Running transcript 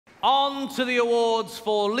On to the awards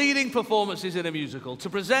for leading performances in a musical. To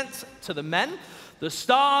present to the men, the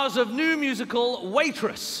stars of new musical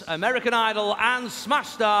Waitress, American Idol, and Smash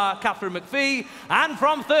star Katharine McPhee, and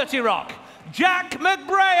from 30 Rock, Jack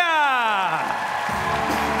McBrayer.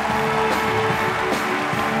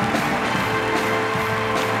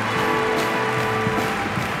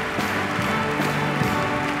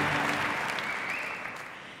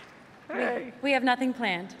 We have nothing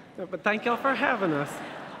planned. But thank y'all for having us.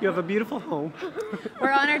 You have a beautiful home.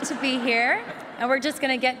 We're honored to be here, and we're just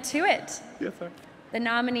going to get to it. Yes, sir. The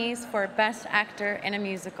nominees for Best Actor in a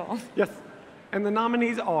Musical. Yes, and the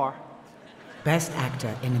nominees are... Best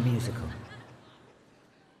Actor in a Musical.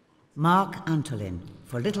 Mark Antolin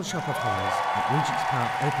for Little Shop of Horrors at Regent's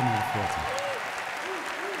Park Open Air Theatre.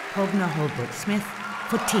 Kobna Holdbrook-Smith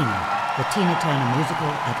for Tina, the Tina Turner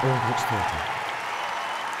musical at Aldwych Theatre.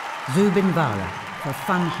 Zubin Vara for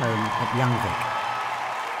Fun Home at Young Vic.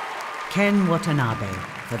 Ken Watanabe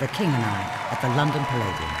for The King and I at the London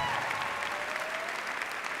Palladium.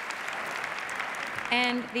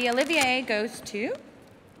 And the Olivier goes to...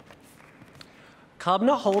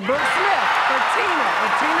 Kobna Holdbrook-Smith for Tina, the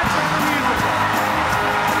Tina Turner musical.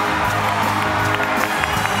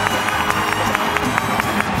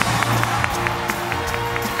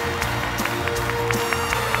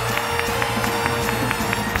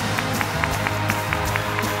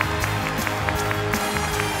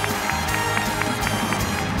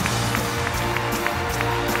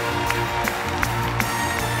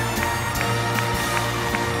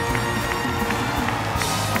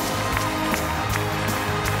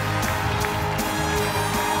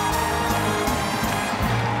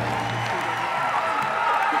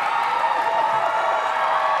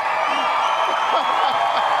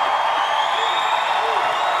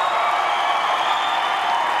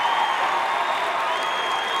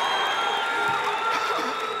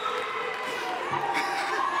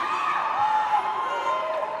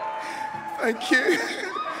 Thank you.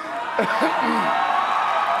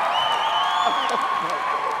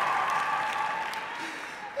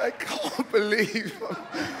 I can't believe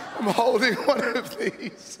I'm holding one of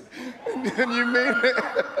these. And you mean it?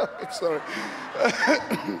 I'm sorry.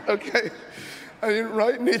 Okay. I didn't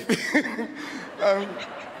write anything.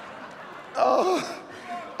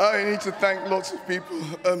 I need to thank lots of people.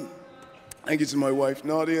 Thank you to my wife,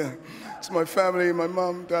 Nadia, to my family, my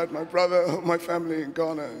mum, dad, my brother, my family in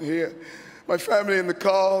Ghana and here. My family in the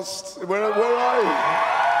cast. Where are you?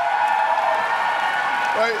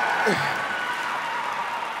 Right.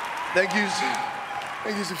 Thank you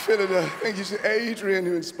to Philida. Thank you to Adrian,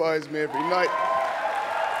 who inspires me every night.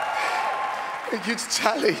 Thank you to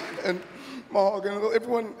Tally and Mark and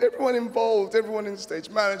everyone involved, everyone in stage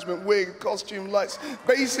management, wig, costume, lights.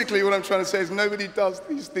 Basically, what I'm trying to say is nobody does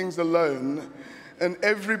these things alone. And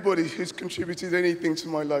everybody who's contributed anything to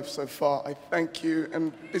my life so far, I thank you,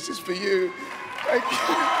 and this is for you. Thank you.